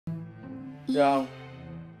Yeah.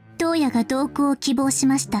 東野が同行を希望し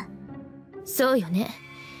ました。そうよね。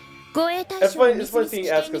護衛対 It's 象を funny, 見 it's 過 funny ごす seeing 危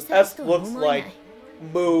S 険に because さらす S とは looks 思えない。 like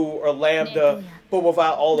Moo or ねえ、 Lambda, 東野。 but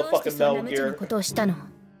without all the どうして fucking そんな Metal 無茶な gear. ことをしたの？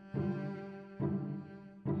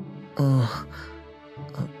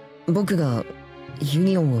僕がユ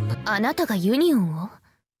ニオンをあなたがユニオンを？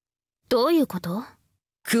どういうこと？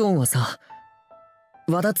クオンはさ、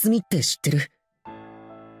和田摘って知ってる？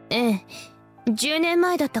ええ、10年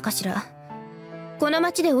前だったかしら。この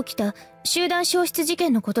町で起きた集団消失事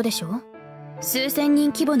件のことでしょ？数千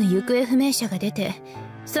人規模の行方不明者が出て、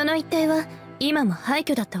その一帯は今も廃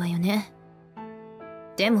墟だったわよね。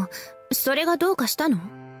でも、それがどうかしたの？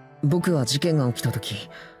僕は事件が起きた時、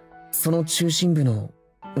その中心部の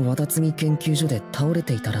和田摘研究所で倒れ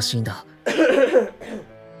ていたらしいんだ。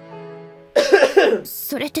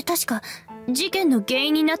それって確か事件の原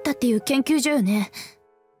因になったっていう研究所よね。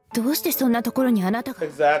どうしてそんなところにあなたが？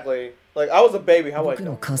 Exactly. Like I was a baby. How I 僕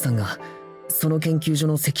の母さんがその研究所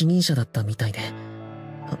の責任者だったみたいで、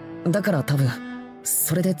だから多分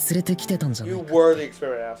それで連れてきてたんじゃない You か。were the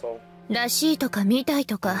experiment, asshole. らしいとかみたい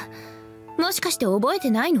とか、もしかして覚えて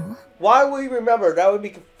ないの？ Why would you remember? That would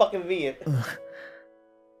be fucking convenient.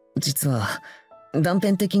 実は断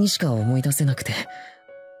片的にしか思い出せなくて、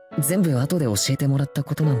全部後で教えてもらった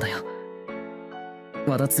ことなんだよ。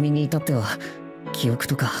和田摘に至っては記憶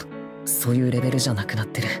とかそういうレベルじゃなくなっ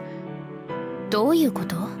てる。どういうこ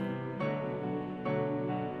と？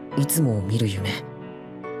いつも見る夢、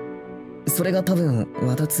それが多分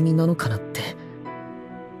和田摘なのかなって。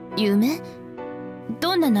夢？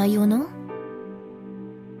どんな内容の？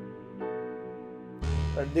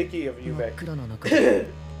 A Nikki of 真っ Yume. 暗な中で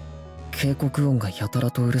警告音がやた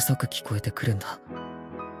らとうるさく聞こえてくるんだ。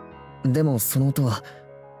でもその音は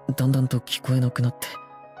だんだんと聞こえなくなって、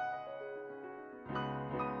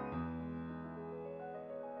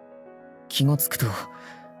気がつくと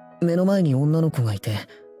目の前に女の子がいて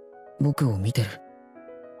僕を見てる。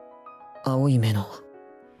青い目の。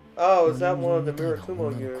 Oh, is that one of the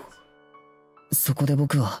Mirakumo units? そこで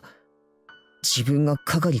僕は自分が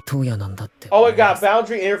係東野なんだって。 Oh my god,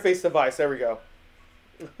 boundary interface device. There we go.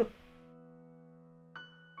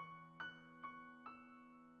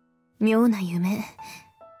 妙な夢。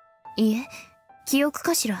いえ、記憶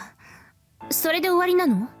かしら。それで終わりな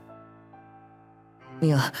の？い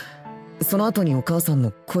や、その後にお母さん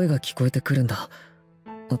の声が聞こえてくるんだ。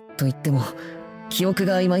と言っても記憶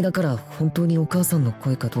が曖昧だから本当にお母さんの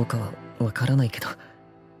声かどうかはわからないけど。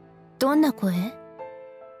どんな声？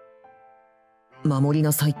守り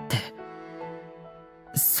なさいって。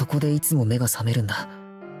そこでいつも目が覚めるんだ。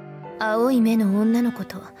青い目の女の子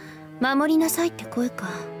と守りなさいって声か。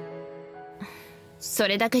そ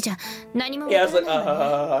れだけじゃ何もわ Yeah, か I was ら like, ない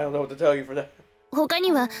わね。 I don't know what to tell you for that. 他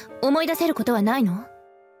には思い出せることはないの？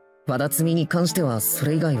和田摘に関してはそ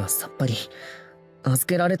れ以外はさっぱり。預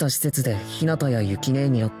けられた施設で日向や雪姉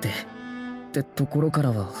に会ってってところか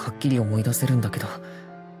らははっきり思い出せるんだけど、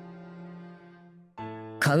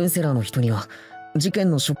カウンセラーの人には事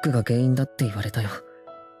件のショックが原因だって言われたよ。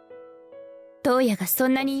東野がそ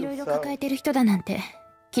んなに色々抱えてる人だなんて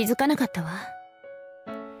気づかなかったわ。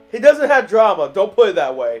 He doesn't have drama. Don't put it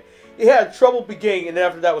that way. He had trouble beginning, and then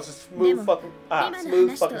after that was just smooth Demo,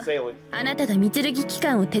 smooth fucking sailing. あなたが御剣機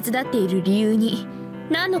関を手伝っている理由に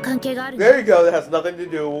何の関係があるの？ There you go. That has nothing to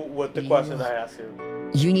do with the question I asked you.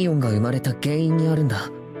 ユニオンが生まれた原因にあるんだ。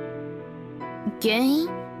原因？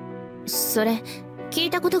それ聞い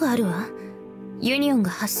たことがあるわ。ユニオンが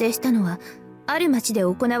発生したのはある町で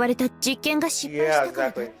行われた実験が失敗したか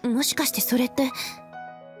らだ。 Yeah, exactly. もしかしてそれって？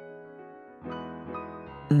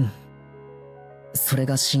うん。それ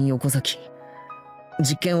が新横崎。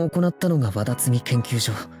実験を行ったのが和田摘研究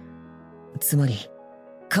所。つまり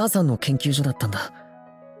母さんの研究所だったんだ。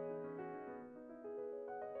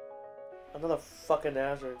Another fucking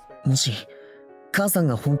Azure. もし母さん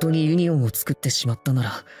が本当にユニオンを作ってしまったな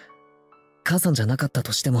ら、母さんじゃなかった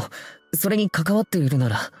としてもそれに関わっているな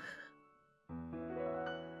ら、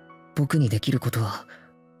僕にできることは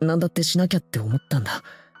何だってしなきゃって思ったんだ。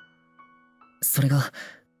それが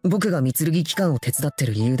僕が御剣機関を手伝って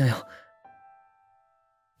る理由だよ。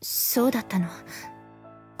そうだったの。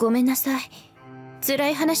ごめんなさい。辛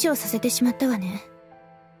い話をさせてしまったわね。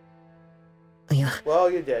いや、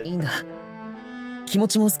 Well, you did. いいんだ。気持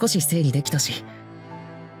ちも少し整理できたし。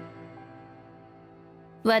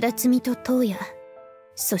和田摘と東野、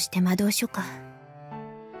そして魔導書か。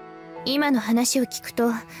今の話を聞く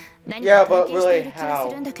と何か関係している気が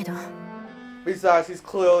するんだけど。Besides, he's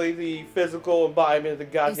clearly the physical embodiment of the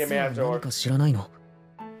goddamn 何 Azure. か知らないの？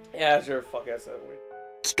 Azure, fuck that.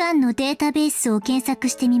 機関のデータベースを検索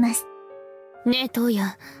してみます。ねえ東野、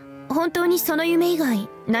本当にその夢以外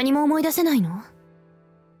何も思い出せないの？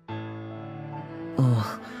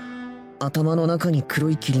ああ、頭の中に黒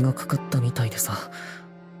い霧がかかったみたいでさ、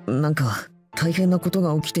なんか大変なこと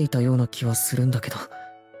が起きていたような気はするんだけど。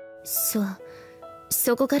そう、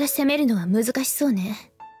そこから攻めるのは難しそうね。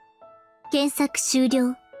検索終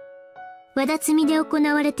了。和田摘みで行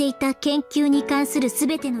われていた研究に関するす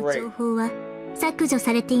べての情報は削除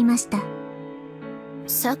されていました。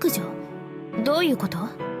削除？どういうこと？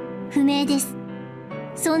不明です。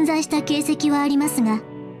存在した形跡はありますが、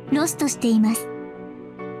ロストしています。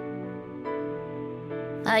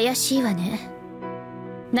怪しいわね。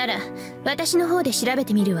なら、私の方で調べ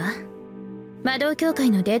てみるわ。魔導協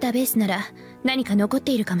会のデータベースなら何か残っ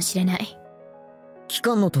ているかもしれない。機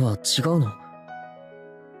関のとは違うの？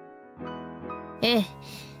ええ、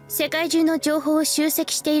世界中の情報を集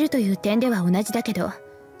積しているという点では同じだけど、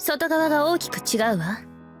外側が大きく違うわ。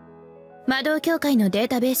魔導協会のデー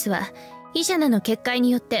タベースは、イシャナの結界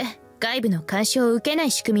によって外部の干渉を受けな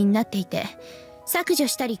い仕組みになっていて、削除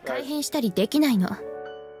したり改変したりできないの。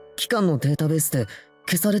機関のデータベースで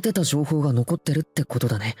消されてた情報が残ってるってこと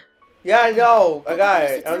だね。Yeah, I know. I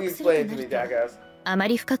got it. I don't need to explain it to me, jackass. あま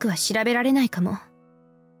り深くは調べられないかも。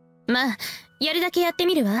まあ、やるだけやって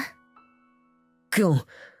みるわ。クヨン、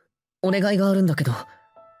お願いがあるんだけど。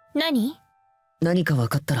何？何か分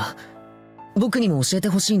かったら、僕にも教えて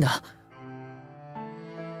ほしいんだ。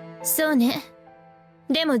そうね。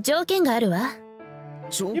でも条件があるわ。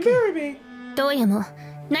条件？ You marry me. トウヤも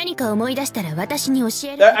何か思い出したら私に教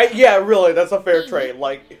える。Yeah, really, that's a fair trade.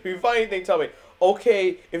 Like, if you find anything, tell me.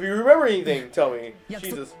 Okay, if you remember anything, tell me.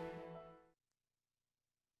 Jesus.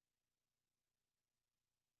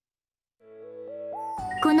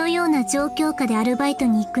 このような状況下でアルバイト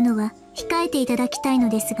に行くのは控えていただきたいの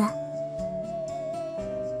ですが。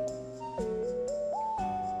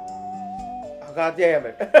Oh, God damn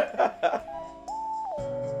it.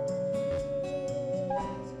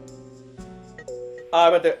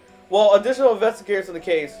 But well, additional investigators in the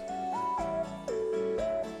case.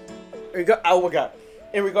 Oh my God.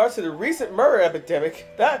 In regards to the recent murder epidemic,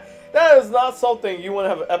 that is not something you want to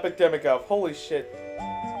have an epidemic of. Holy shit.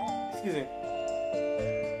 Excuse me.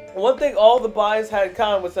 One thing all the bodies had in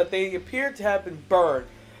common was that they appeared to have been burned,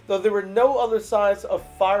 though there were no other signs of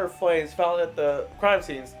fire flames found at the crime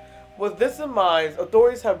scenes. With this in mind,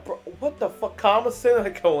 authorities have what the fuck, comma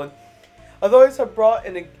semicolon. Authorities have brought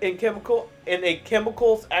in a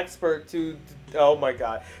chemicals expert to, oh my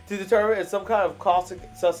God, to determine if some kind of caustic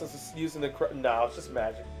substance is used in the crime. No, it's just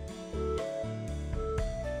magic.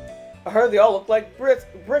 I heard they all look like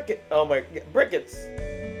briquettes.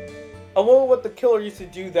 I wonder what the killer used to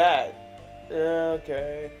do that.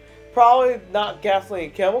 Okay. Probably not gasoline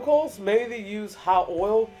and chemicals. Maybe they use hot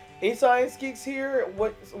oil. Any science geeks here?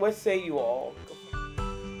 What say you all?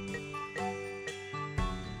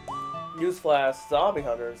 Newsflash, zombie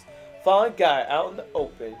hunters. Found a guy out in the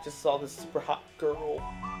open. Just saw this super hot girl.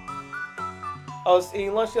 I was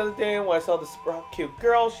eating lunch the other day and when I saw this super hot cute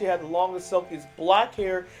girl, she had the longest silkiest black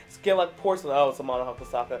hair, skin like porcelain. Oh, it's Amano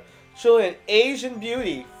Hakusaka. Truly an Asian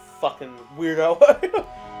beauty. Fucking weirdo.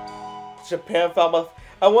 Japan found my...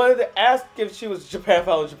 I wanted to ask if she was Japan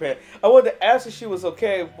found in Japan. I wanted to ask if she was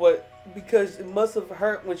okay, but because it must have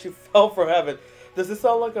hurt when she fell from heaven. Does this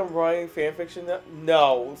sound like I'm writing fanfiction now?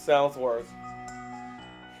 No, sounds worse.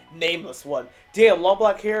 Nameless one. Damn, long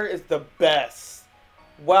black hair is the best.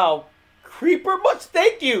 Wow. Creeper much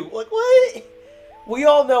thank you. Like, what? We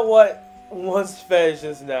all know what one's fetish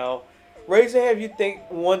is now. Raise your hand if you think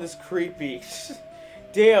one is creepy.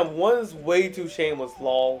 Damn, one is way too shameless,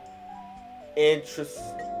 lol. Interest.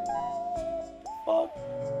 Fuck.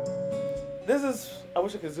 This is... I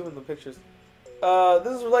wish I could zoom in the pictures.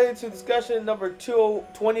 This is related to discussion number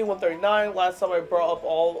 2139. Last time I brought up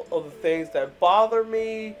all of the things that bother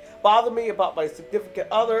me about my significant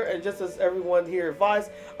other, and just as everyone here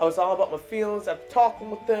advised, I was all about my feelings after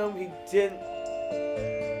talking with them. He didn't...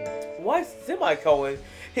 Why semicolon?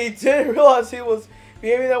 He didn't realize he was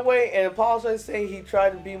behaving that way and apologized, saying he tried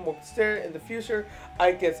to be more considerate in the future.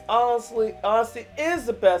 I guess honesty is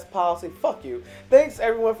the best policy. Fuck you. Thanks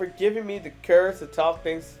everyone for giving me the courage to talk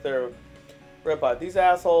things through. Read by these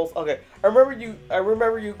assholes. Okay, I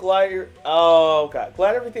remember you glad oh god,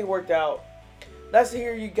 glad everything worked out. Nice to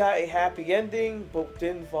hear you got a happy ending, but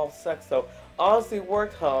didn't involve sex though. Honestly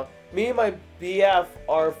worked, huh? Me and my BF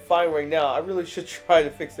are fine right now. I really should try to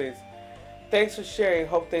fix things. Thanks for sharing.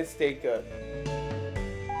 Hope things stay good.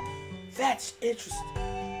 That's interesting.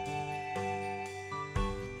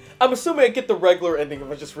 I'm assuming I get the regular ending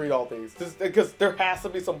if I just read all these. Because there has to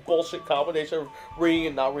be some bullshit combination of reading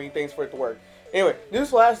and not reading things for it to work. Anyway,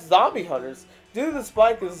 newsflash, zombie hunters. Due to the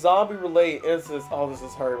spike in zombie-related incidents, oh, this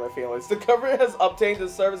is hurting my feelings. The government has obtained the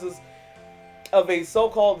services of a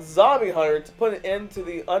so-called zombie hunter to put an end to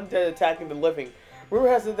the undead attacking the living. Rumor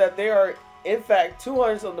has it that there are, in fact, 2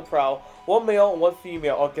 hunters on the prowl, 1 male and 1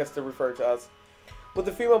 female. I guess they're referring to us. With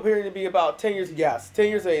the female appearing to be about 10 years, yes, 10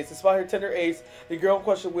 years of age. Despite her tender age, the girl in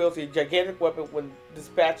question wields a gigantic weapon when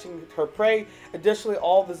dispatching her prey. Additionally,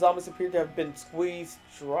 all of the zombies appear to have been squeezed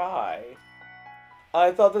dry.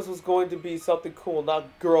 I thought this was going to be something cool,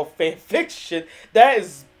 not girl fan fiction. That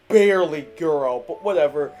is barely girl, but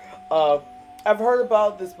whatever. I've heard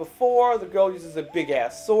about this before. The girl uses a big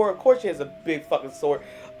ass sword. Of course she has a big fucking sword.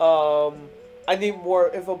 I need more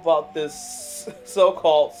info about this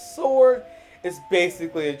so-called sword. It's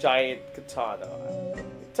basically a giant katana. I can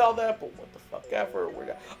tell that, but what the fuck ever. We're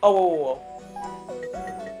not. Oh, whoa.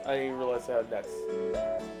 I didn't even realize I had next.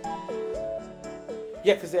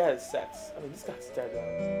 Yeah, because they had sex. I mean, this guy's dead now.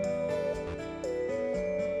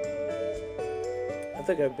 I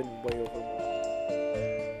think I've been way over.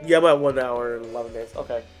 Yeah, I'm at 1 hour and 11 days.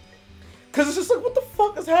 Okay. Because it's just like, what the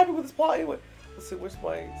fuck is happening with this plot anyway? Let's see, where's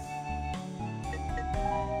my...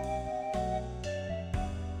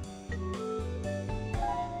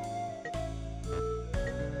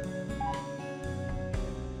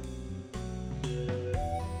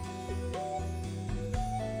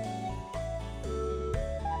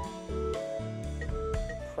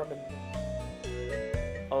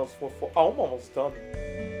 Almost 4-4. Oh, I'm almost done.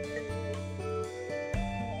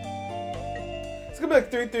 It's gonna be like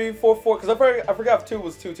 3-3-4-4 because I forgot if 2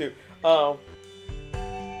 was 2-2.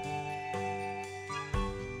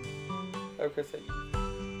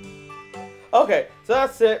 Okay, so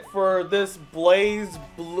that's it for this Blazing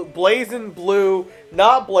Blue,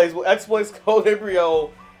 not Blaze, XBlaze Code Embryo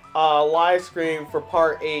live stream for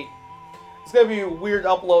part 8. It's gonna be a weird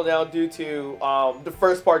upload now due to the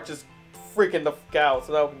first part just freaking the fuck out,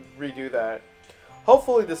 so now we can redo that.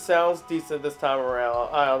 Hopefully this sounds decent this time around.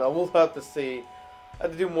 I don't know, we'll have to see. I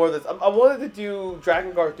have to do more of this. I wanted to do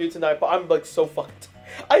Dragon Guard 3 tonight, but I'm like so fucking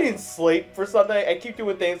tired. I didn't sleep for Sunday. I keep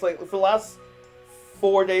doing things like for the last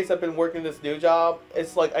 4 days I've been working this new job.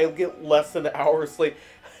 It's like I get less than an hour of sleep.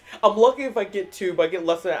 I'm lucky if I get 2, but I get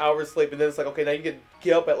less than an hour of sleep, and then it's like, okay, now you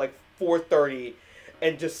get up at like 4:30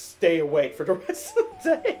 and just stay awake for the rest of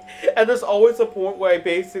the day. And there's always a point where I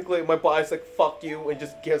basically, my body's like, fuck you, and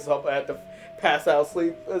just gives up. I have to pass out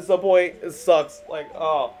sleep at some point. It sucks. Like,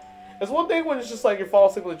 oh. It's one thing when it's just like you're falling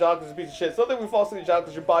asleep with a job because you're a piece of shit. It's another thing when you fall asleep with a job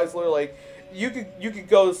because your body's literally like, you could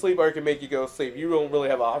go to sleep or it can make you go to sleep. You don't really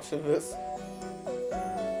have an option in this.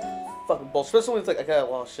 Fucking bullshit. Especially when it's like, I got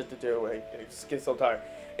a lot of shit to do. I just get so tired.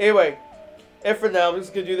 Anyway, and for now, I'm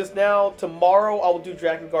just going to do this now. Tomorrow, I will do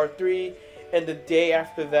Dragon Guard 3. And the day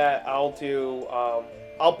after that, I'll do,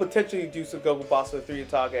 I'll potentially do some Goku Boss 3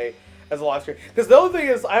 Otage as a live stream. Because the other thing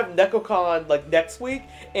is, I have NekoCon, like, next week,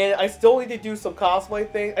 and I still need to do some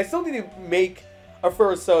cosplay thing. I still need to make a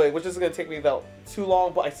Furusoe, which isn't going to take me about too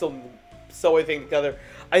long, but I still need to sew everything together.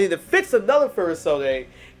 I need to fix another Furusoe,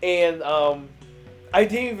 and, I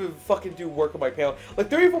didn't even fucking do work on my panel. Like,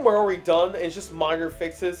 3 of them are already done, and it's just minor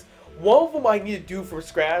fixes. One of them I need to do from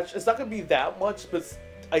scratch. It's not going to be that much, but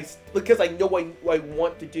because I know what I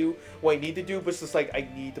want to do, what I need to do, but it's just like, I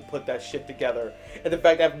need to put that shit together. And the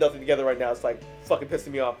fact I have nothing together right now is like, fucking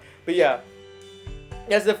pissing me off. But yeah,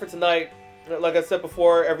 that's it for tonight. Like I said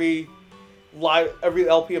before, every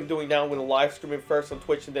LP I'm doing now, I'm going to live stream it first on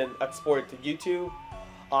Twitch and then export it to YouTube.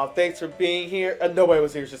 Thanks for being here. Nobody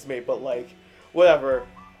was here, it's just me, but like, whatever.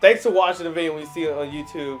 Thanks for watching the video when you see it on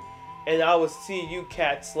YouTube. And I will see you,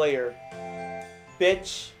 Cat Slayer.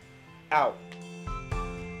 Bitch, out.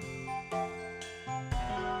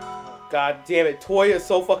 God damn it, Toya is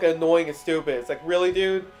so fucking annoying and stupid. It's like, really,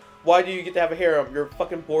 dude? Why do you get to have a harem? You're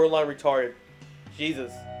fucking borderline retarded.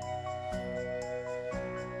 Jesus.